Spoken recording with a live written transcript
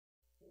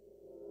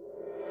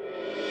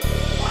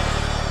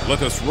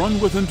Let us run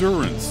with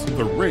endurance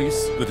the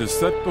race that is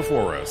set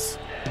before us,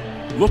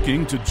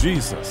 looking to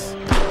Jesus,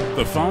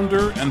 the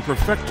founder and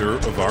perfecter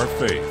of our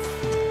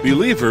faith.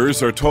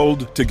 Believers are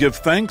told to give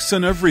thanks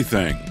in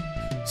everything.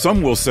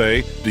 Some will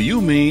say, "Do you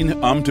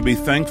mean I'm to be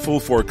thankful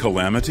for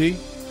calamity?"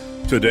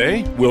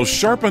 Today, we'll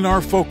sharpen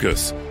our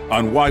focus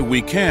on why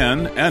we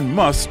can and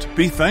must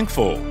be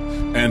thankful,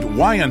 and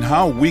why and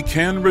how we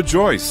can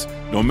rejoice,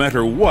 no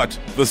matter what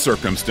the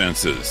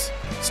circumstances.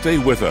 Stay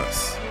with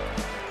us.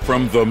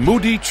 From the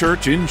Moody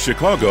Church in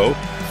Chicago,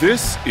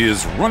 this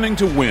is Running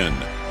to Win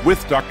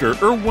with Dr.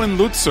 Erwin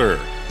Lutzer,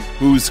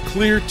 whose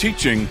clear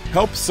teaching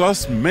helps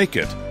us make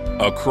it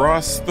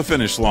across the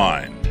finish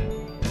line.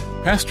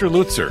 Pastor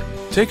Lutzer,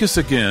 take us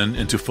again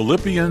into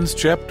Philippians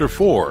chapter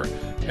 4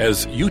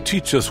 as you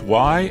teach us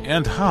why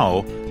and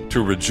how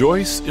to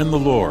rejoice in the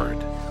Lord.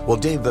 Well,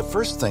 Dave, the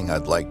first thing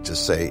I'd like to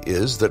say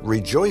is that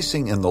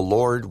rejoicing in the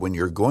Lord when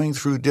you're going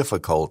through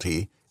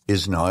difficulty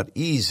is not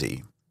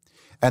easy.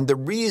 And the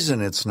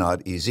reason it's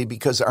not easy,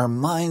 because our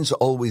minds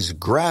always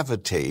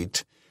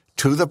gravitate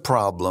to the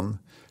problem,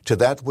 to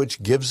that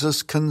which gives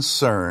us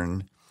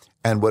concern,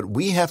 and what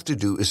we have to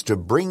do is to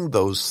bring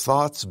those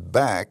thoughts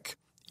back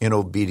in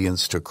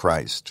obedience to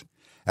Christ.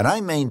 And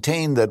I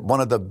maintain that one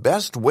of the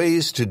best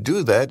ways to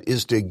do that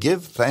is to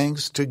give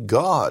thanks to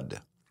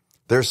God.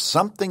 There's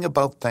something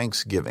about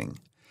thanksgiving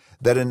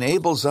that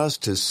enables us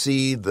to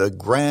see the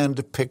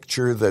grand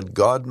picture that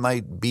God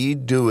might be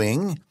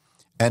doing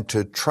and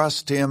to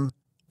trust Him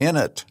in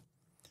it.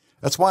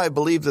 That's why I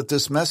believe that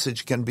this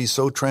message can be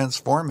so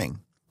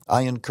transforming.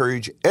 I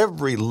encourage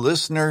every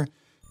listener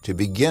to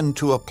begin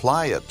to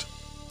apply it,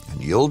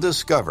 and you'll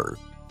discover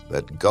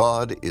that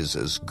God is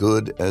as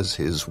good as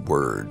His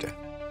Word.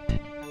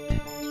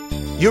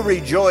 You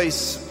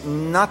rejoice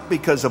not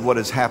because of what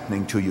is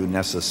happening to you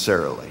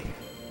necessarily.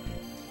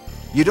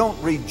 You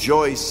don't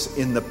rejoice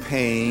in the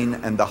pain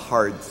and the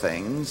hard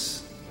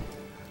things.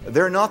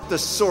 They're not the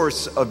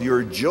source of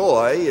your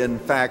joy. In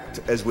fact,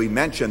 as we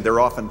mentioned, they're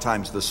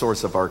oftentimes the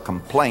source of our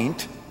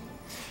complaint.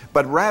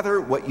 But rather,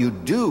 what you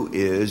do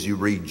is you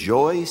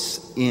rejoice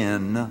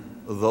in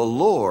the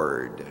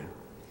Lord.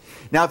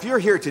 Now, if you're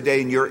here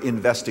today and you're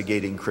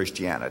investigating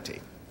Christianity,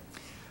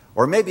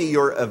 or maybe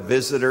you're a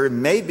visitor,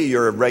 maybe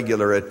you're a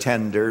regular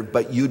attender,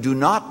 but you do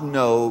not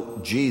know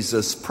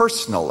Jesus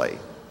personally.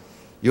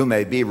 You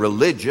may be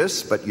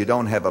religious, but you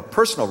don't have a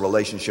personal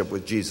relationship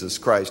with Jesus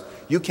Christ.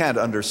 You can't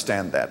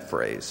understand that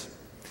phrase.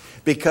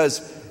 Because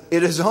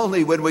it is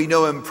only when we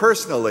know Him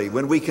personally,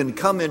 when we can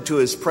come into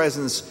His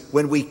presence,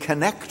 when we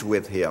connect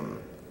with Him.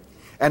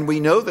 And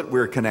we know that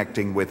we're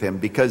connecting with Him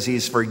because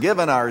He's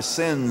forgiven our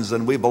sins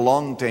and we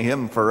belong to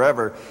Him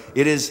forever.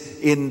 It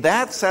is in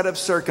that set of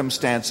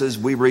circumstances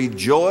we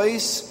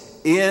rejoice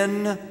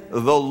in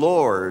the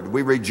Lord.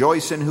 We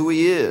rejoice in who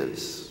He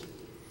is.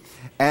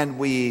 And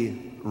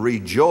we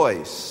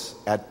rejoice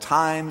at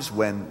times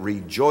when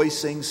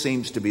rejoicing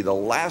seems to be the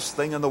last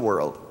thing in the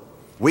world.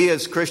 We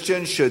as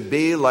Christians should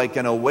be like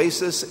an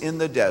oasis in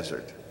the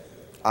desert.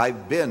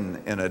 I've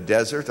been in a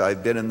desert.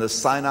 I've been in the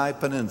Sinai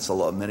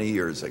Peninsula many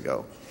years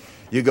ago.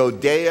 You go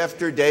day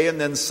after day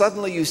and then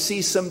suddenly you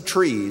see some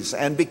trees.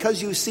 And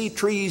because you see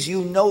trees,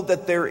 you know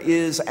that there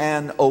is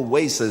an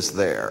oasis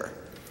there.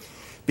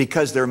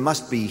 Because there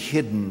must be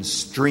hidden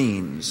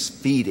streams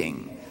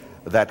feeding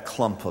that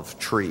clump of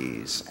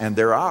trees. And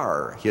there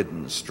are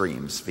hidden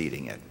streams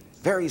feeding it.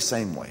 Very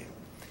same way.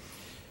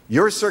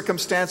 Your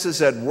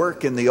circumstances at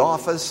work in the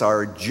office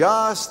are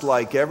just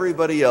like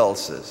everybody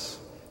else's,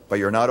 but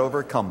you're not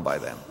overcome by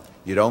them.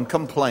 You don't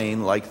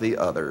complain like the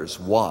others.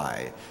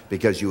 Why?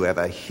 Because you have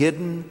a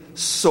hidden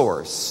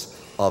source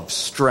of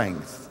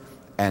strength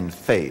and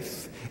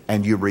faith,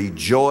 and you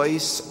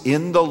rejoice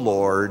in the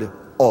Lord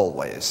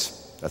always.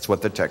 That's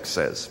what the text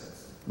says.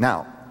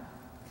 Now,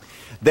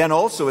 then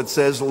also it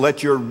says,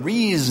 let your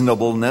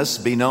reasonableness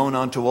be known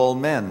unto all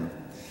men.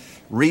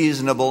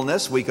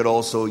 Reasonableness, we could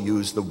also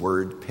use the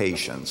word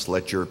patience.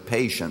 Let your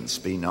patience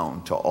be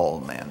known to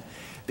all men.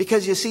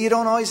 Because you see, you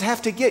don't always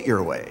have to get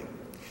your way.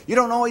 You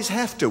don't always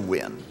have to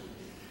win.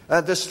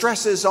 The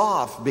stress is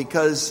off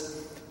because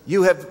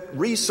you have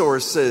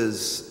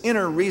resources,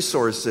 inner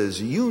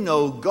resources. You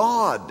know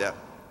God.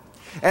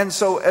 And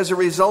so as a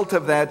result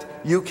of that,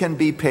 you can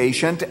be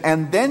patient.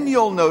 And then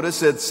you'll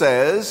notice it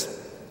says,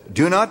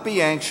 do not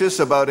be anxious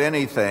about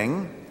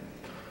anything.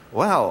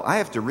 Well, I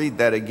have to read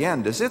that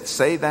again. Does it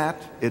say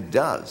that? It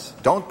does.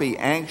 Don't be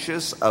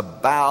anxious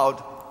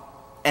about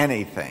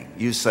anything.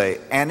 You say,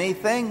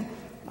 anything?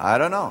 I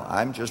don't know.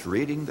 I'm just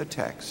reading the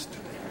text.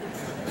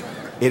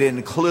 It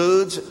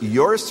includes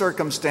your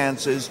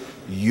circumstances,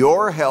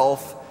 your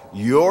health,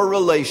 your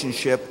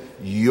relationship,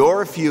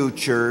 your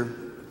future.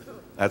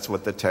 That's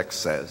what the text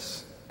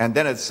says. And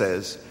then it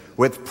says,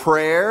 with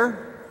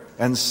prayer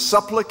and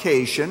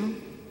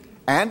supplication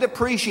and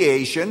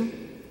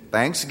appreciation,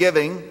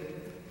 thanksgiving,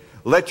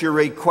 let your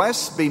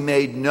requests be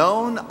made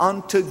known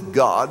unto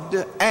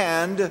God,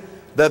 and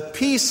the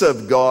peace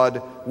of God,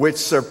 which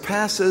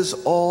surpasses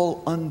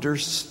all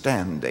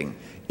understanding.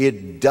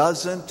 It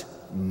doesn't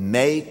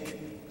make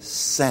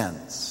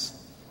sense.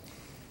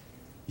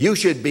 You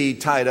should be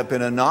tied up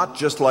in a knot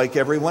just like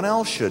everyone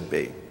else should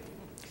be.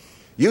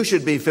 You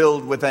should be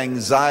filled with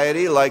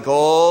anxiety like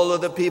all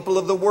of the people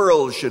of the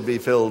world should be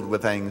filled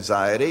with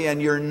anxiety, and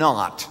you're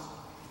not.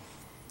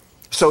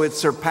 So it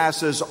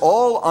surpasses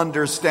all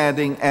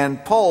understanding,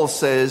 and Paul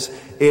says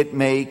it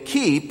may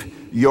keep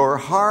your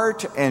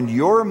heart and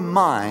your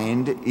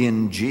mind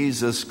in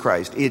Jesus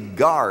Christ. It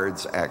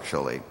guards,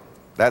 actually.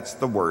 That's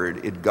the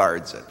word, it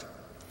guards it.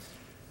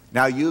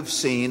 Now you've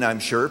seen, I'm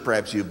sure,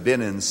 perhaps you've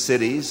been in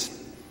cities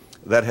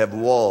that have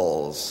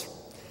walls,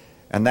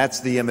 and that's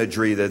the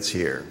imagery that's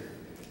here.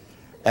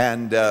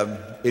 And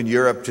in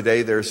Europe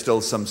today, there are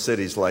still some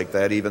cities like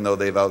that, even though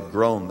they've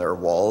outgrown their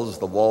walls.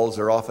 The walls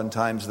are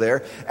oftentimes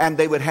there. And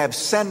they would have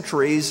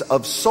sentries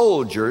of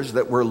soldiers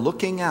that were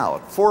looking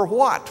out. For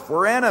what?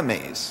 For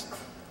enemies.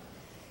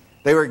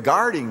 They were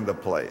guarding the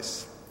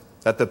place,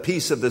 that the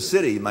peace of the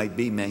city might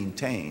be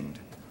maintained.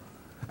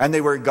 And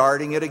they were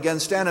guarding it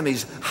against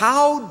enemies.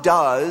 How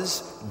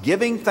does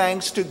giving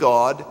thanks to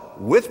God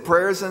with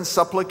prayers and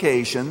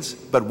supplications,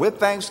 but with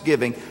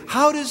thanksgiving,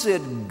 how does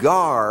it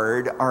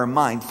guard our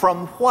mind?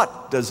 From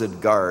what does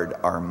it guard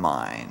our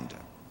mind?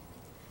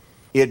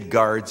 It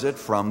guards it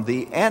from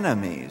the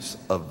enemies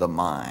of the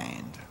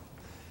mind.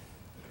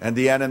 And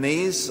the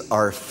enemies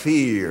are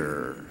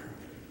fear,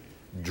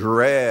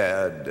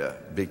 dread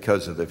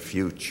because of the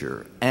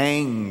future,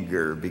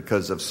 anger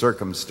because of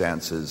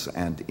circumstances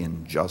and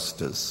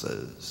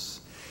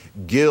injustices,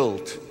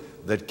 guilt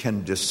that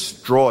can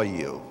destroy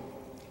you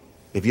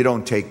if you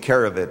don't take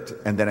care of it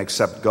and then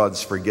accept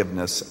God's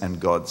forgiveness and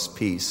God's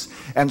peace.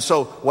 And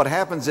so what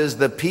happens is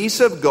the peace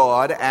of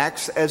God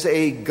acts as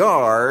a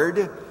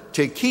guard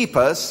to keep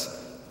us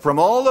from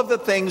all of the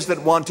things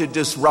that want to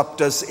disrupt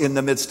us in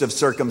the midst of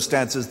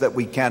circumstances that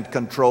we can't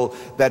control,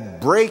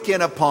 that break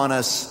in upon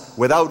us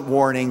without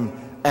warning,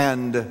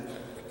 and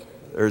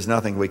there's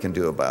nothing we can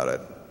do about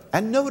it.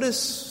 And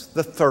notice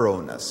the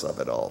thoroughness of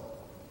it all.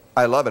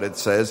 I love it. It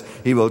says,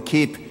 He will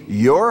keep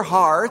your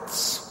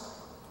hearts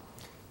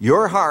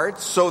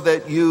so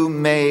that you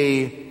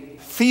may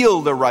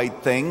feel the right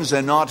things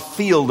and not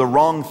feel the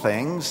wrong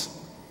things,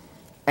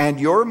 and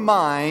your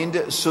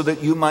mind so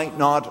that you might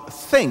not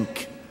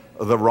think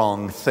the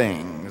wrong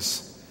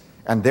things.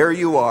 And there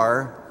you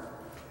are,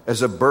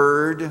 as a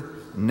bird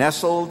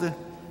nestled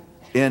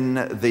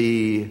in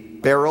the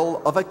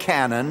barrel of a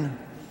cannon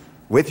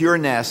with your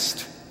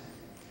nest,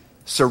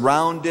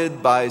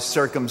 surrounded by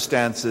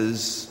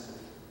circumstances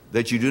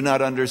that you do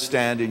not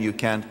understand and you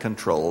can't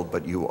control,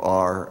 but you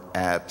are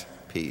at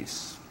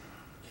peace.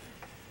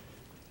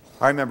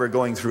 I remember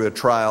going through a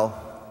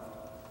trial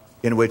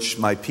in which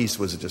my peace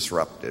was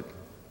disrupted,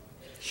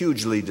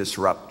 hugely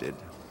disrupted.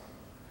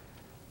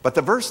 But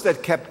the verse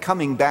that kept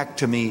coming back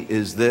to me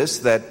is this,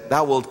 that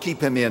thou wilt keep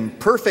him in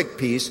perfect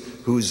peace,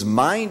 whose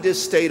mind is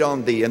stayed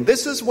on thee. And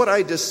this is what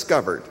I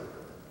discovered.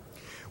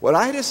 What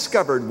I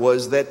discovered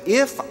was that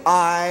if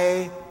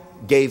I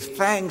gave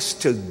thanks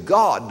to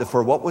God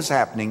for what was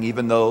happening,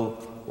 even though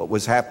what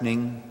was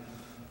happening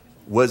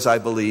was, I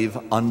believe,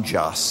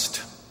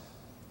 unjust.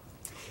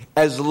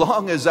 As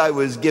long as I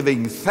was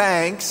giving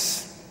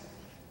thanks,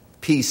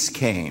 peace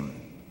came.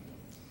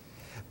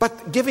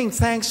 But giving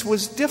thanks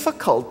was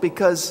difficult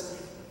because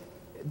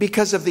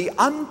of the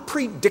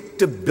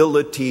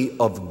unpredictability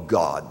of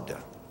God.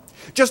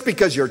 Just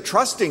because you're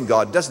trusting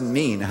God doesn't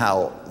mean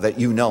that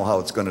you know how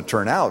it's going to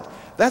turn out.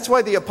 That's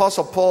why the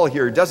Apostle Paul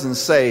here doesn't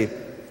say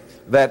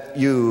that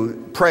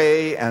you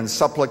pray and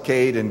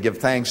supplicate and give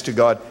thanks to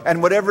God,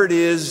 and whatever it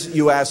is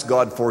you ask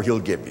God for, He'll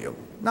give you.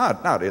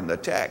 Not in the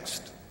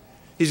text.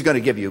 He's going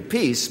to give you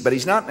peace, but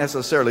He's not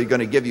necessarily going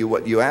to give you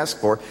what you ask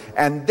for.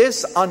 And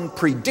this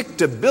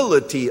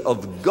unpredictability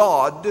of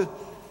God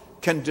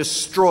can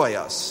destroy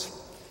us.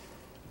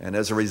 And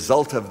as a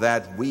result of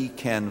that, we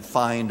can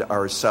find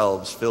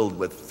ourselves filled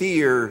with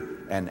fear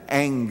and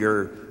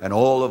anger and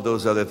all of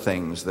those other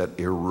things that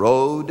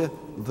erode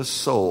the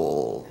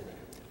soul.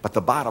 But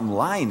the bottom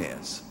line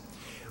is,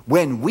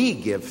 when we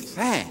give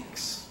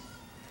thanks,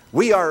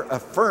 we are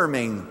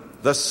affirming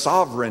the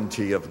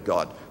sovereignty of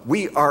God.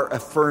 We are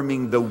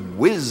affirming the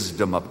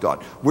wisdom of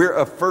God. We're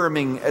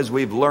affirming, as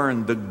we've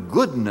learned, the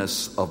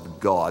goodness of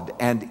God.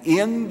 And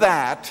in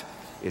that,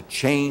 it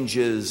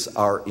changes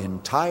our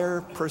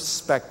entire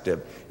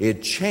perspective.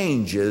 It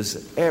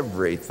changes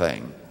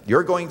everything.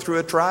 You're going through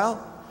a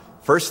trial?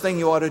 First thing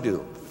you ought to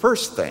do,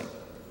 first thing,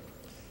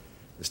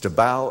 is to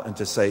bow and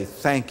to say,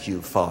 thank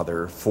you,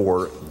 Father,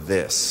 for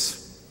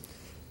this.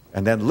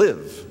 And then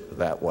live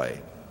that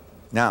way.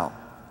 Now,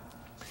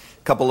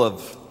 a couple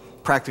of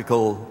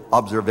practical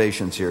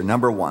observations here.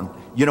 Number one,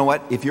 you know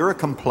what? If you're a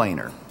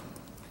complainer,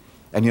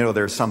 and you know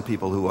there are some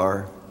people who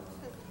are,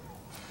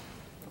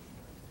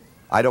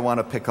 I don't want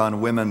to pick on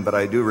women, but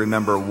I do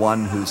remember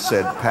one who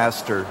said,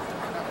 Pastor,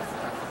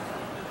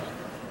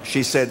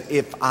 she said,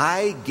 if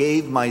I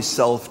gave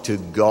myself to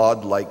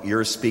God like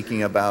you're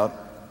speaking about,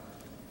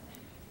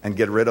 and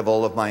get rid of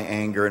all of my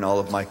anger and all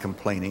of my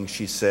complaining,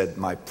 she said,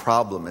 my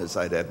problem is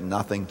I'd have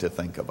nothing to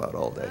think about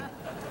all day.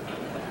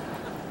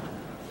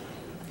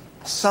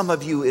 Some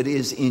of you, it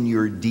is in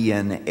your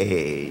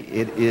DNA.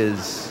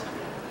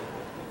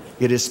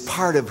 It is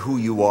part of who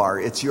you are.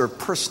 It's your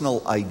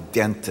personal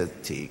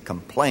identity.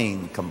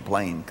 Complain,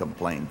 complain,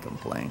 complain,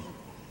 complain.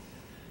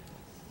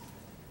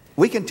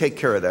 We can take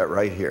care of that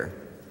right here.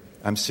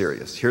 I'm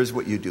serious. Here's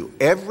what you do.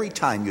 Every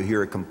time you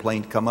hear a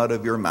complaint come out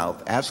of your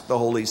mouth, ask the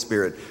Holy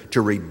Spirit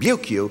to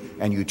rebuke you,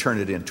 and you turn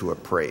it into a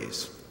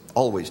praise.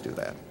 Always do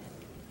that.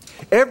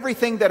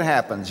 Everything that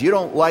happens, you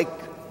don't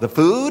like the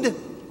food,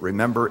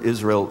 remember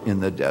Israel in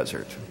the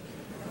desert.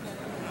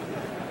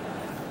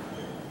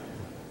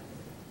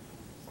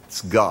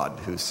 It's God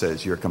who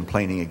says, you're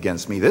complaining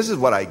against me. This is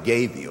what I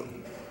gave you.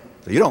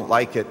 So you don't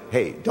like it.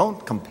 Hey,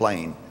 don't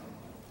complain.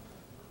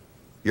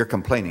 You're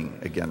complaining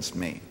against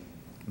me.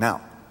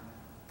 Now,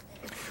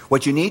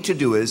 what you need to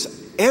do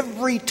is,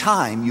 every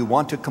time you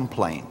want to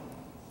complain,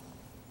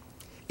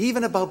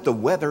 even about the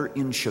weather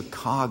in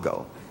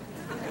Chicago,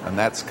 and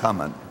that's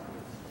coming,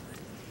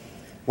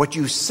 what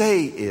you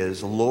say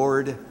is,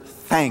 Lord,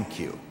 thank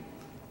you,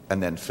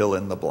 and then fill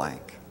in the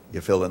blank.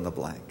 You fill in the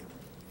blank.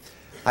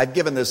 I've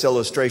given this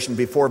illustration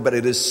before, but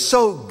it is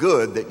so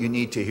good that you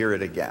need to hear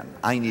it again.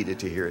 I needed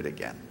to hear it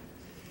again.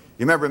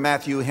 You remember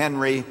Matthew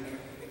Henry,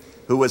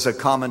 who was a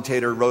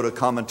commentator, wrote a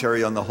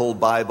commentary on the whole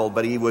Bible,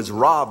 but he was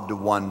robbed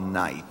one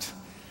night,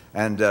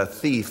 and a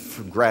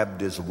thief grabbed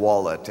his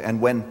wallet.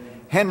 And when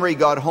Henry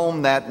got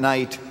home that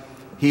night,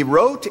 he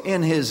wrote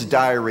in his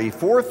diary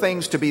 4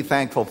 things to be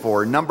thankful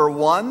for. Number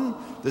 1,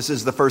 this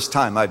is the first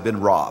time I've been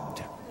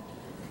robbed.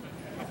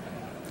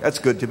 That's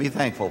good to be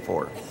thankful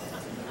for.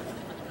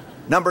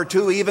 Number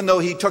 2, even though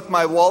he took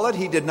my wallet,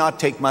 he did not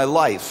take my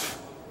life.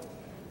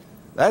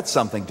 That's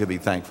something to be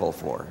thankful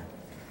for.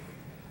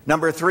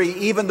 Number 3,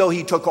 even though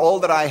he took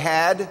all that I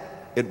had,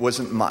 it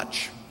wasn't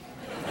much.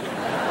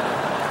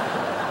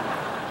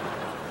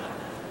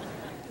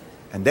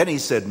 And then he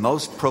said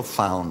most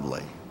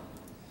profoundly,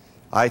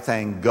 I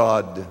thank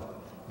God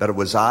that it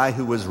was I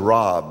who was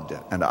robbed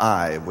and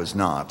I was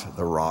not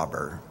the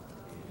robber.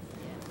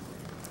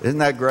 Isn't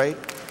that great?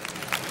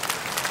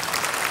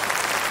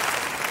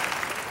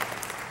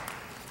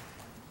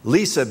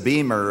 Lisa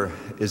Beamer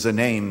is a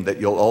name that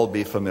you'll all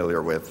be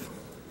familiar with.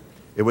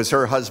 It was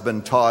her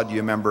husband, Todd, you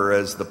remember,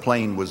 as the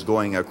plane was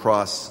going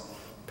across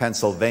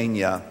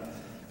Pennsylvania,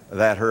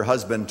 that her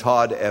husband,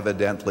 Todd,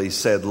 evidently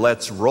said,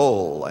 let's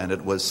roll. And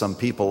it was some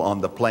people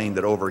on the plane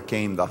that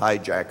overcame the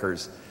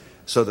hijackers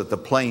so that the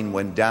plane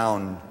went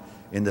down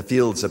in the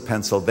fields of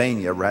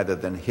Pennsylvania rather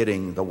than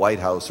hitting the White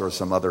House or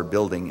some other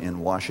building in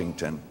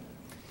Washington.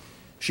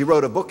 She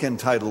wrote a book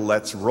entitled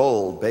Let's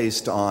Roll,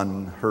 based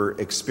on her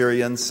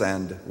experience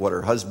and what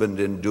her husband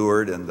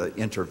endured and the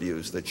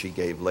interviews that she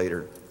gave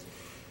later.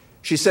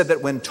 She said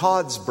that when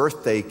Todd's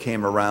birthday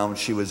came around,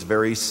 she was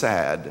very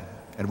sad,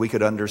 and we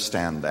could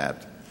understand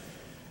that.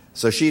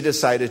 So she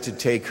decided to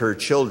take her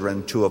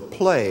children to a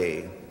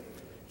play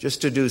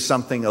just to do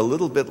something a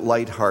little bit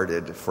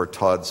lighthearted for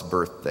Todd's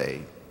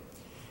birthday.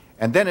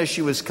 And then as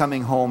she was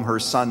coming home, her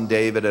son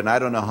David, and I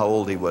don't know how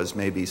old he was,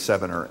 maybe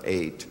 7 or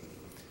 8,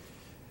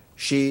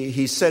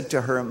 he said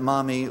to her,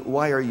 Mommy,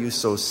 why are you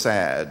so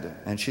sad?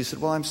 And she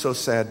said, well, I'm so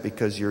sad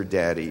because your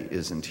daddy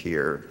isn't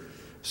here,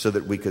 so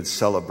that we could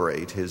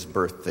celebrate his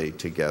birthday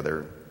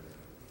together.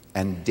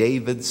 And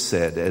David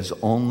said, as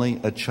only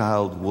a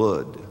child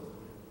would,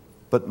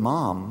 but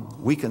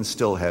Mom, we can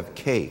still have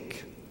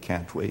cake,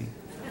 can't we?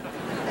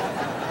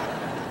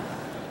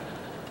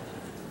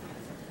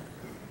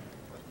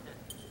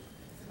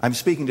 I'm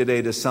speaking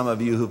today to some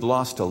of you who've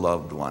lost a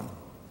loved one.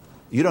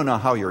 You don't know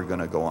how you're going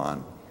to go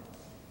on.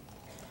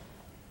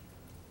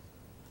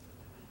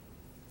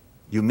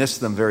 You miss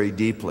them very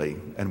deeply,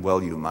 and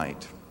well you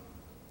might.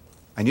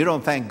 And you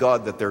don't thank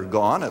God that they're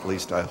gone. At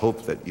least I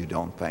hope that you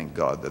don't thank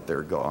God that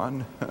they're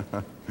gone.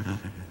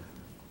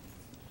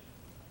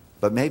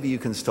 But maybe you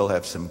can still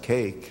have some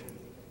cake.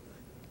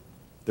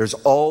 There's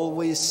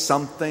always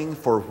something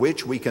for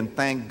which we can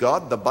thank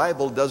God. The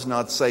Bible does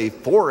not say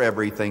for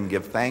everything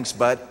give thanks,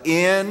 but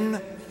in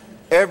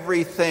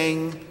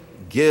everything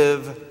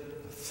give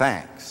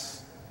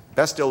thanks.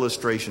 Best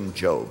illustration,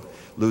 Job.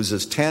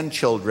 Loses 10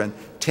 children,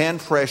 10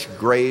 fresh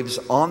graves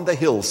on the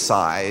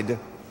hillside.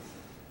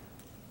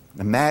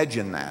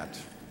 Imagine that.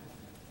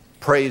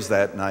 Prays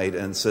that night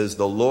and says,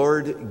 the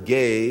Lord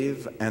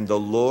gave and the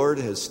Lord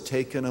has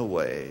taken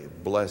away.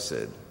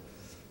 Blessed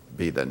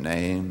be the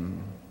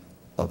name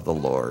of the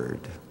Lord.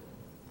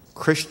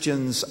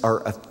 Christians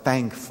are a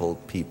thankful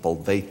people.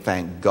 They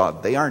thank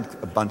God. They aren't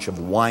a bunch of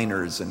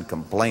whiners and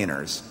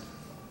complainers.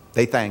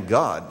 They thank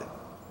God.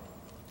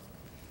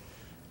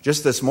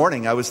 Just this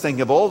morning, I was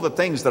thinking of all the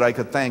things that I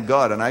could thank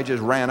God, and I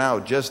just ran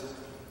out just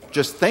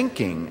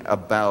thinking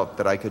about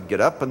that I could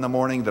get up in the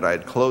morning, that I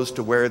had clothes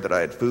to wear, that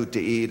I had food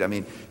to eat. I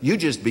mean, you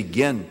just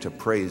begin to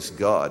praise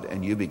God,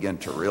 and you begin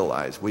to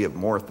realize we have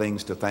more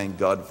things to thank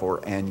God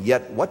for, and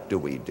yet what do?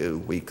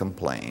 We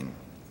complain.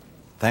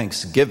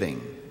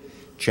 Thanksgiving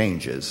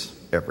changes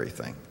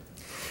everything.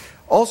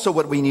 Also,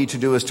 what we need to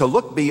do is to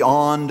look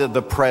beyond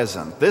the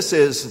present. This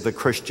is the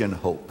Christian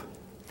hope.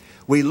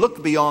 We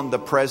look beyond the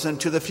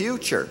present to the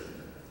future.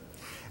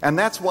 And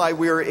that's why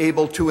we are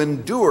able to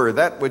endure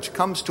that which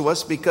comes to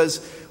us, because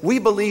we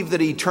believe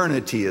that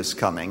eternity is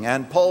coming.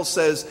 And Paul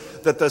says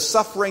that the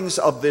sufferings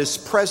of this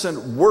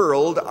present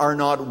world are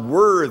not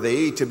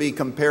worthy to be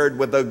compared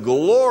with the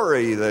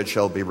glory that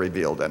shall be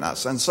revealed in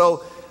us. And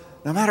so,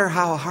 no matter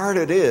how hard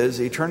it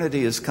is,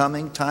 eternity is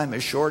coming. Time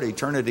is short,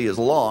 eternity is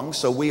long.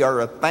 So we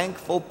are a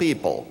thankful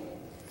people,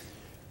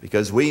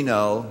 because we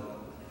know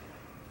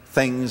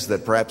things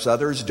that perhaps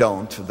others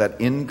don't, that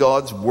in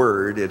God's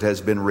Word it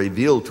has been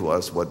revealed to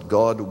us what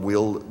God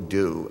will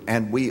do.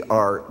 And we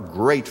are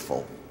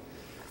grateful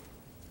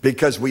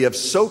because we have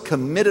so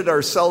committed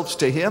ourselves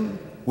to Him.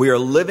 We are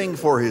living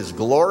for His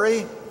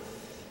glory,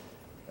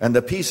 and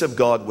the peace of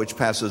God, which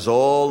passes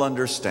all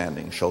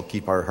understanding, shall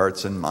keep our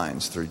hearts and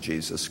minds through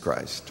Jesus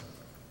Christ.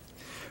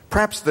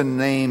 Perhaps the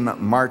name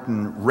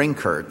Martin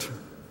Rinkart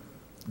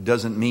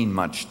doesn't mean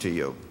much to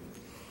you.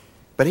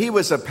 But he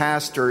was a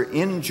pastor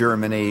in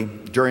Germany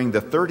during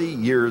the 30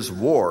 Years'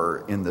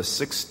 War in the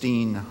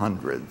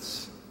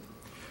 1600s.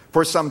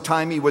 For some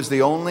time, he was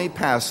the only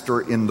pastor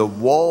in the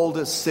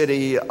walled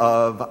city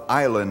of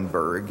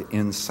Eilenburg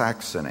in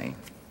Saxony.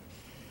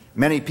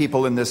 Many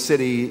people in the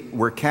city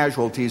were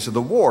casualties of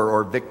the war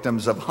or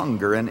victims of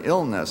hunger and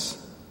illness.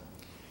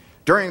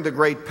 During the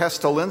great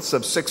pestilence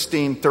of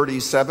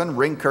 1637,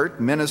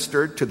 Rinkart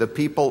ministered to the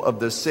people of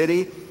the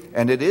city.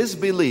 And it is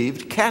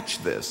believed, catch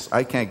this,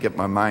 I can't get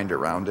my mind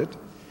around it,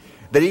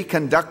 that he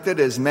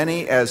conducted as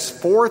many as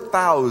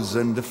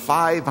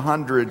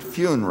 4,500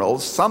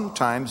 funerals,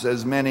 sometimes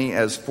as many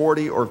as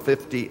 40 or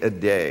 50 a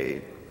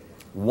day.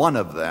 One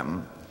of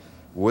them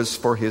was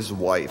for his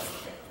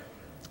wife.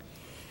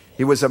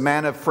 He was a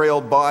man of frail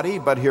body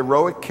but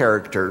heroic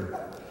character.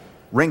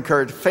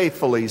 Rinkart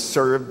faithfully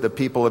served the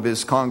people of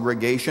his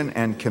congregation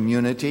and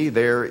community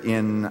there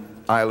in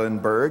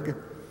Eilenburg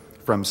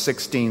from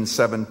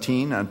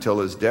 1617 until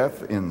his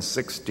death in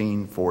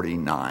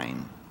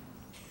 1649.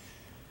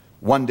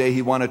 One day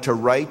he wanted to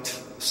write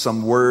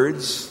some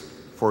words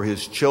for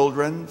his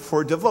children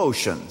for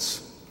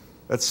devotions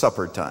at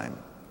supper time.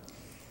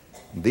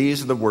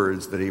 These are the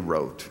words that he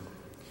wrote.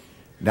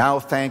 Now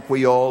thank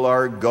we all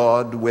our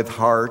God with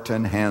heart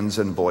and hands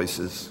and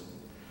voices,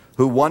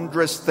 who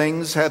wondrous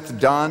things hath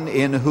done,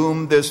 in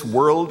whom this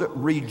world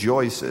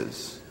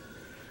rejoices,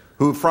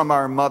 who from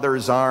our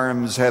mother's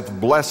arms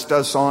hath blessed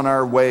us on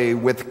our way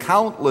with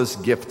countless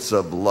gifts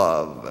of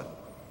love,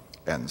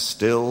 and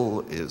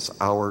still is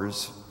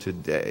ours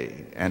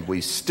today. And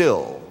we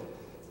still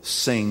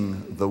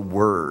sing the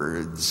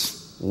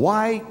words.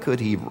 Why could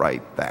he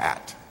write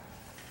that?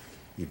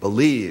 He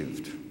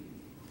believed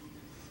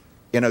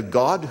in a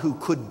God who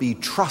could be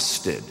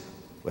trusted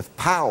with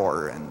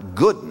power and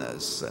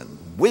goodness and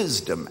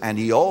wisdom, and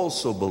he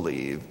also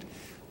believed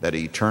that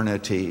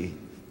eternity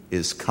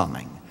is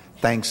coming.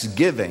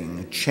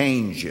 Thanksgiving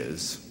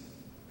changes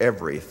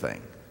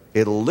everything.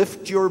 It'll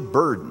lift your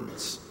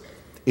burdens.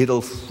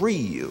 It'll free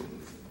you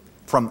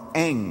from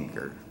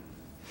anger,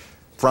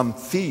 from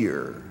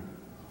fear.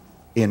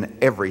 In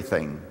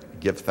everything,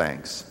 give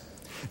thanks.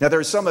 Now, there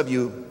are some of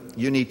you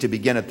need to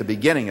begin at the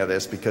beginning of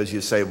this, because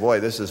you say, boy,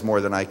 this is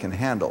more than I can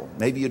handle.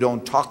 Maybe you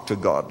don't talk to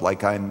God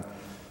like I'm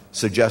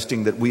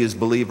suggesting that we as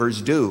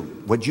believers do.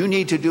 What you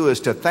need to do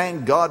is to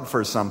thank God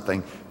for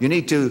something. You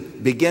need to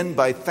begin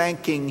by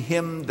thanking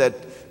Him that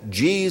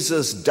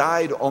Jesus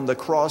died on the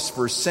cross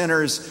for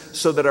sinners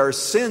so that our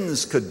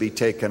sins could be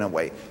taken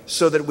away,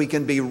 so that we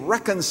can be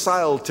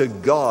reconciled to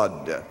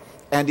God,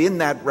 and in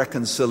that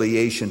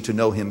reconciliation to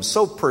know Him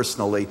so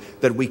personally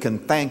that we can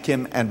thank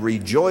Him and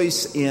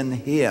rejoice in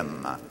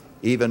Him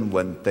even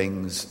when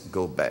things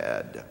go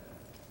bad.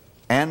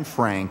 Anne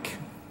Frank,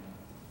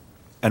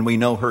 and we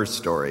know her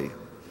story,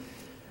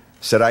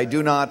 said, I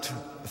do not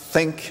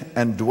think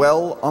and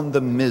dwell on the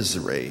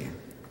misery,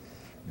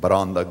 but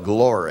on the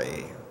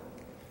glory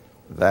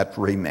that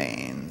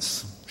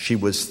remains. She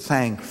was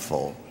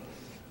thankful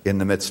in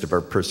the midst of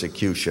her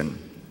persecution,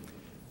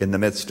 in the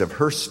midst of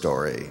her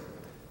story,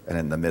 and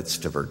in the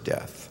midst of her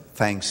death.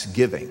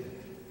 Thanksgiving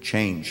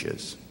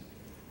changes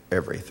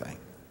everything.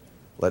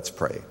 Let's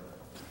pray.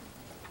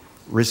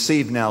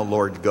 Receive now,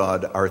 Lord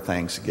God, our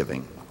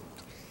thanksgiving.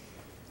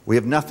 We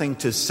have nothing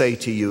to say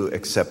to you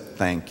except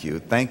thank you.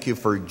 Thank you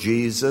for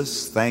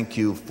Jesus. Thank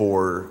you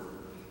for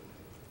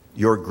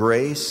your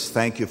grace.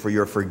 Thank you for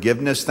your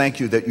forgiveness. Thank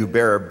you that you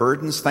bear our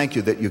burdens. Thank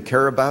you that you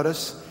care about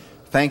us.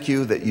 Thank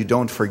you that you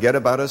don't forget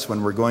about us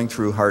when we're going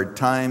through hard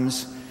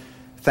times.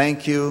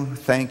 Thank you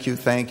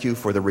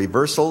for the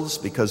reversals,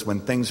 because when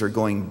things are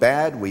going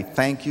bad, we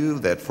thank you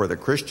that for the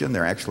Christian,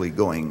 they're actually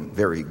going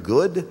very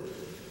good,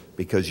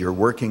 because you're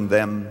working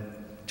them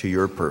to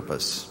your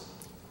purpose.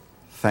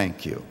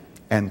 Thank you.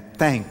 And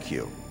thank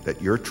you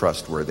that you're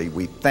trustworthy.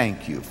 We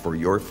thank you for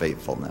your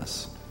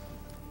faithfulness.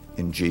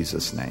 In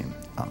Jesus' name,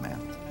 amen.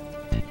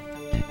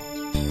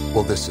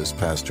 Well, this is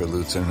Pastor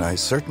Lutzen, and I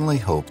certainly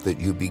hope that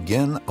you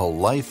begin a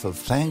life of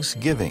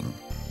thanksgiving,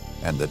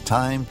 and the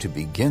time to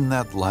begin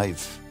that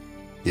life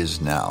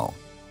is now.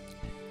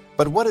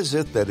 But what is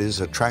it that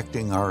is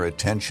attracting our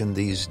attention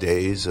these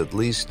days, at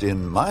least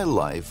in my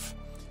life?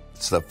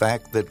 It's the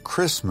fact that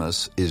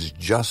Christmas is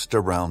just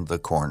around the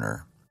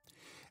corner.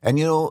 And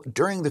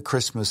during the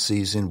Christmas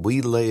season, we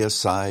lay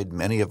aside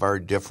many of our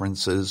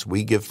differences.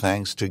 We give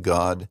thanks to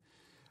God.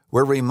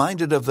 We're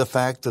reminded of the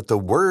fact that the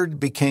Word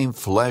became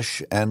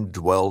flesh and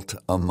dwelt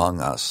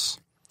among us.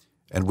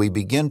 And we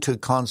begin to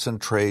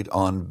concentrate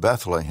on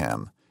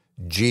Bethlehem,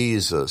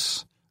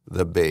 Jesus,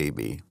 the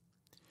baby.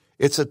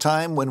 It's a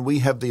time when we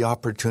have the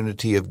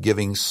opportunity of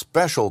giving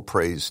special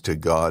praise to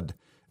God,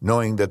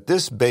 knowing that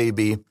this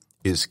baby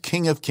is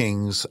King of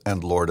Kings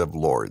and Lord of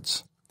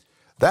Lords.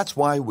 That's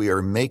why we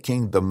are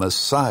making the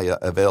Messiah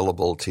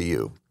available to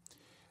you.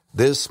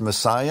 This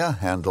Messiah,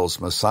 Handel's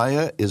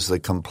Messiah, is the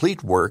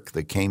complete work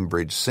the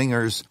Cambridge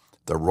Singers,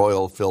 the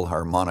Royal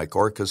Philharmonic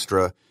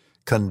Orchestra,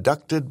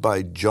 conducted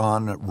by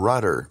John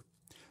Rutter.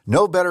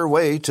 No better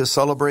way to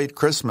celebrate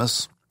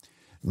Christmas.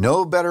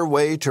 No better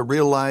way to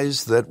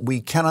realize that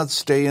we cannot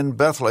stay in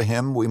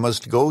Bethlehem, we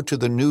must go to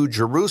the New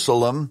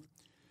Jerusalem,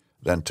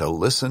 than to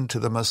listen to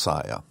the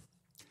Messiah.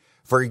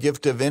 For a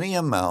gift of any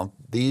amount,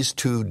 these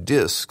 2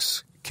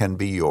 discs can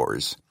be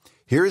yours.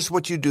 Here's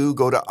what you do.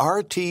 Go to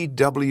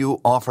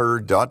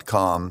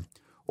rtwoffer.com,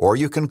 or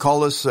you can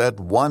call us at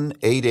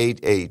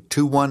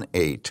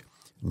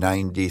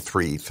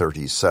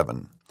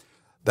 1-888-218-9337.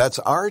 That's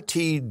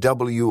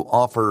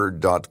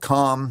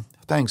rtwoffer.com.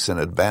 Thanks in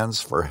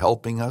advance for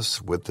helping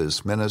us with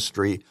this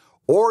ministry.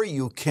 Or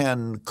you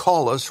can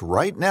call us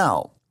right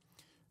now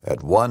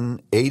at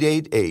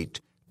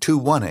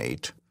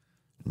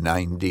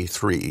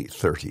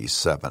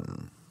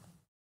 1-888-218-9337.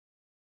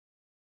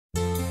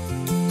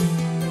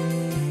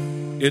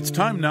 It's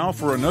time now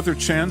for another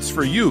chance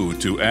for you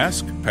to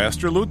ask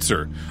Pastor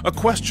Lutzer a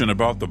question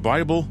about the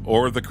Bible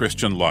or the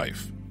Christian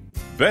life.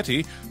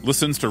 Betty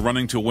listens to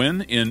Running to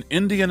Win in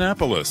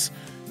Indianapolis,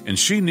 and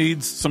she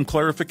needs some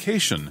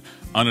clarification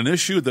on an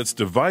issue that's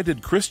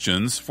divided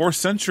Christians for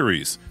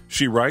centuries.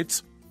 She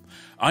writes,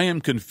 I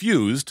am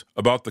confused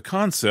about the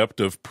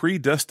concept of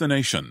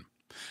predestination.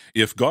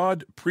 If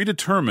God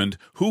predetermined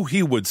who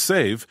he would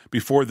save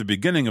before the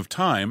beginning of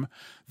time,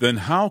 then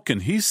how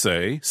can he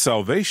say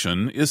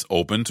salvation is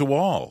open to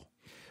all?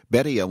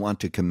 Betty, I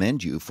want to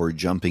commend you for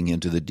jumping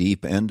into the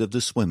deep end of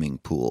the swimming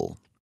pool.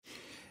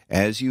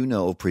 As you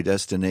know,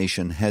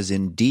 predestination has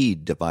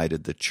indeed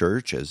divided the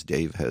church. As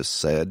Dave has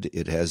said,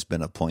 it has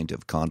been a point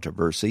of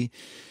controversy.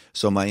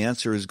 So my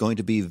answer is going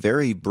to be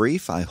very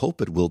brief. I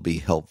hope it will be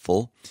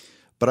helpful,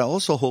 but I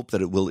also hope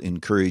that it will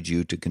encourage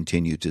you to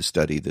continue to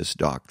study this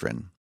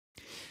doctrine.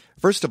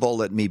 First of all,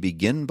 let me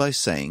begin by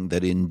saying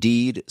that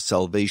indeed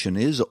salvation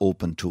is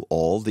open to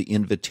all. The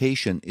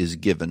invitation is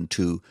given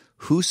to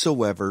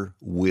whosoever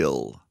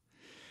will.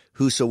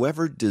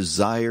 Whosoever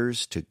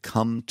desires to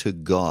come to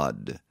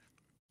God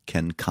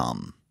can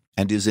come,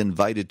 and is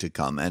invited to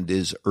come, and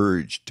is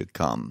urged to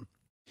come.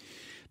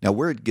 Now,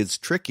 where it gets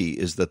tricky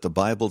is that the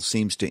Bible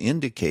seems to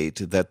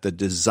indicate that the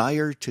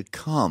desire to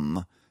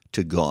come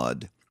to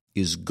God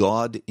is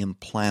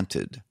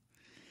God-implanted.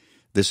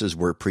 This is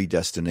where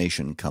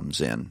predestination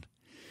comes in.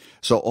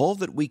 So all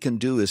that we can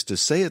do is to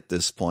say at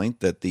this point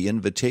that the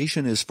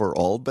invitation is for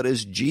all, but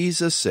as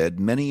Jesus said,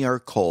 many are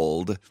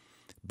called,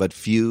 but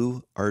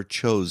few are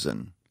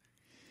chosen.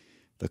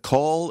 The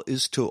call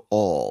is to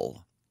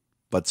all,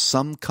 but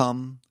some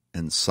come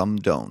and some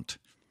don't.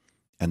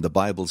 And the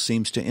Bible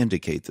seems to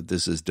indicate that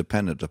this is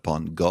dependent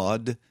upon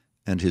God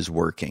and his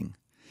working.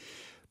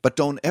 But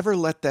don't ever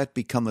let that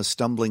become a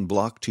stumbling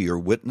block to your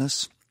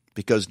witness,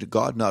 because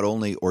God not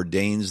only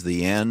ordains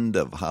the end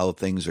of how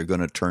things are going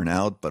to turn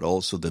out, but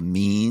also the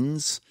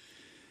means.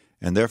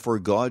 And therefore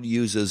God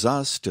uses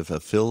us to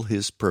fulfill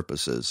his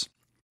purposes.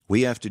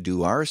 We have to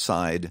do our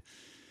side,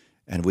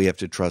 and we have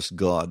to trust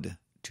God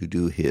to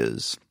do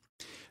his.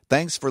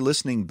 Thanks for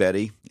listening,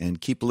 Betty,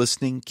 and keep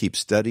listening, keep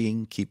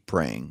studying, keep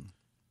praying.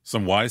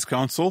 Some wise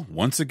counsel,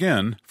 once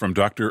again, from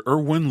Dr.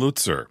 Erwin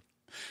Lutzer.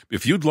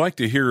 If you'd like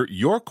to hear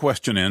your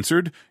question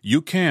answered,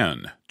 you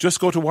can.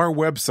 Just go to our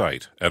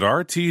website at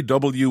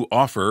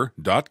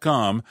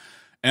rtwoffer.com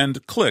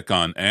and click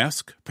on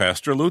Ask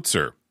Pastor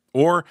Lutzer,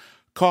 or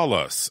call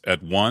us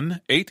at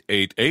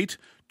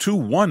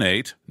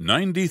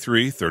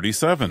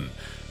 1-888-218-9337.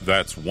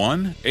 That's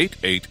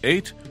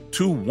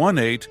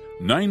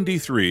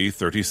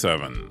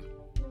 1-888-218-9337.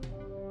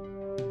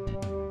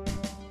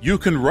 You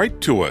can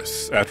write to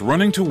us at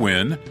Running to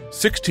Win,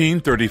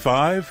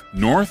 1635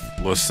 North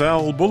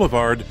LaSalle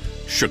Boulevard,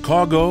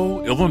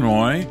 Chicago,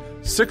 Illinois,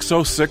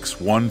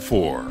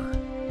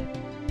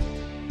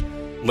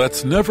 60614.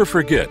 Let's never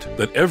forget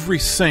that every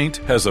saint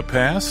has a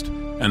past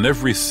and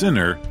every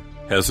sinner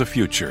has a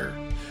future.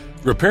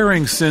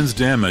 Repairing sin's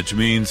damage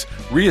means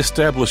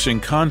reestablishing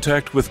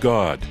contact with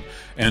God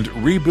and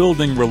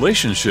rebuilding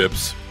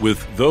relationships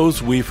with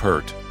those we've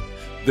hurt.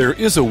 There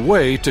is a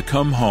way to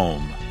come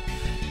home.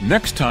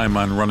 Next time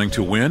on Running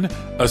to Win,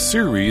 a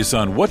series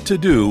on what to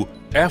do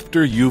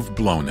after you've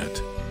blown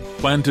it.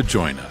 Plan to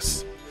join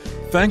us.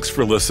 Thanks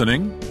for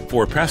listening.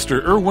 For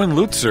Pastor Erwin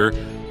Lutzer,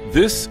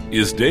 this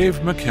is Dave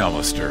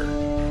McAllister.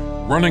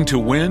 Running to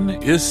Win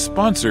is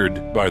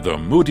sponsored by the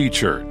Moody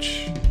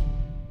Church.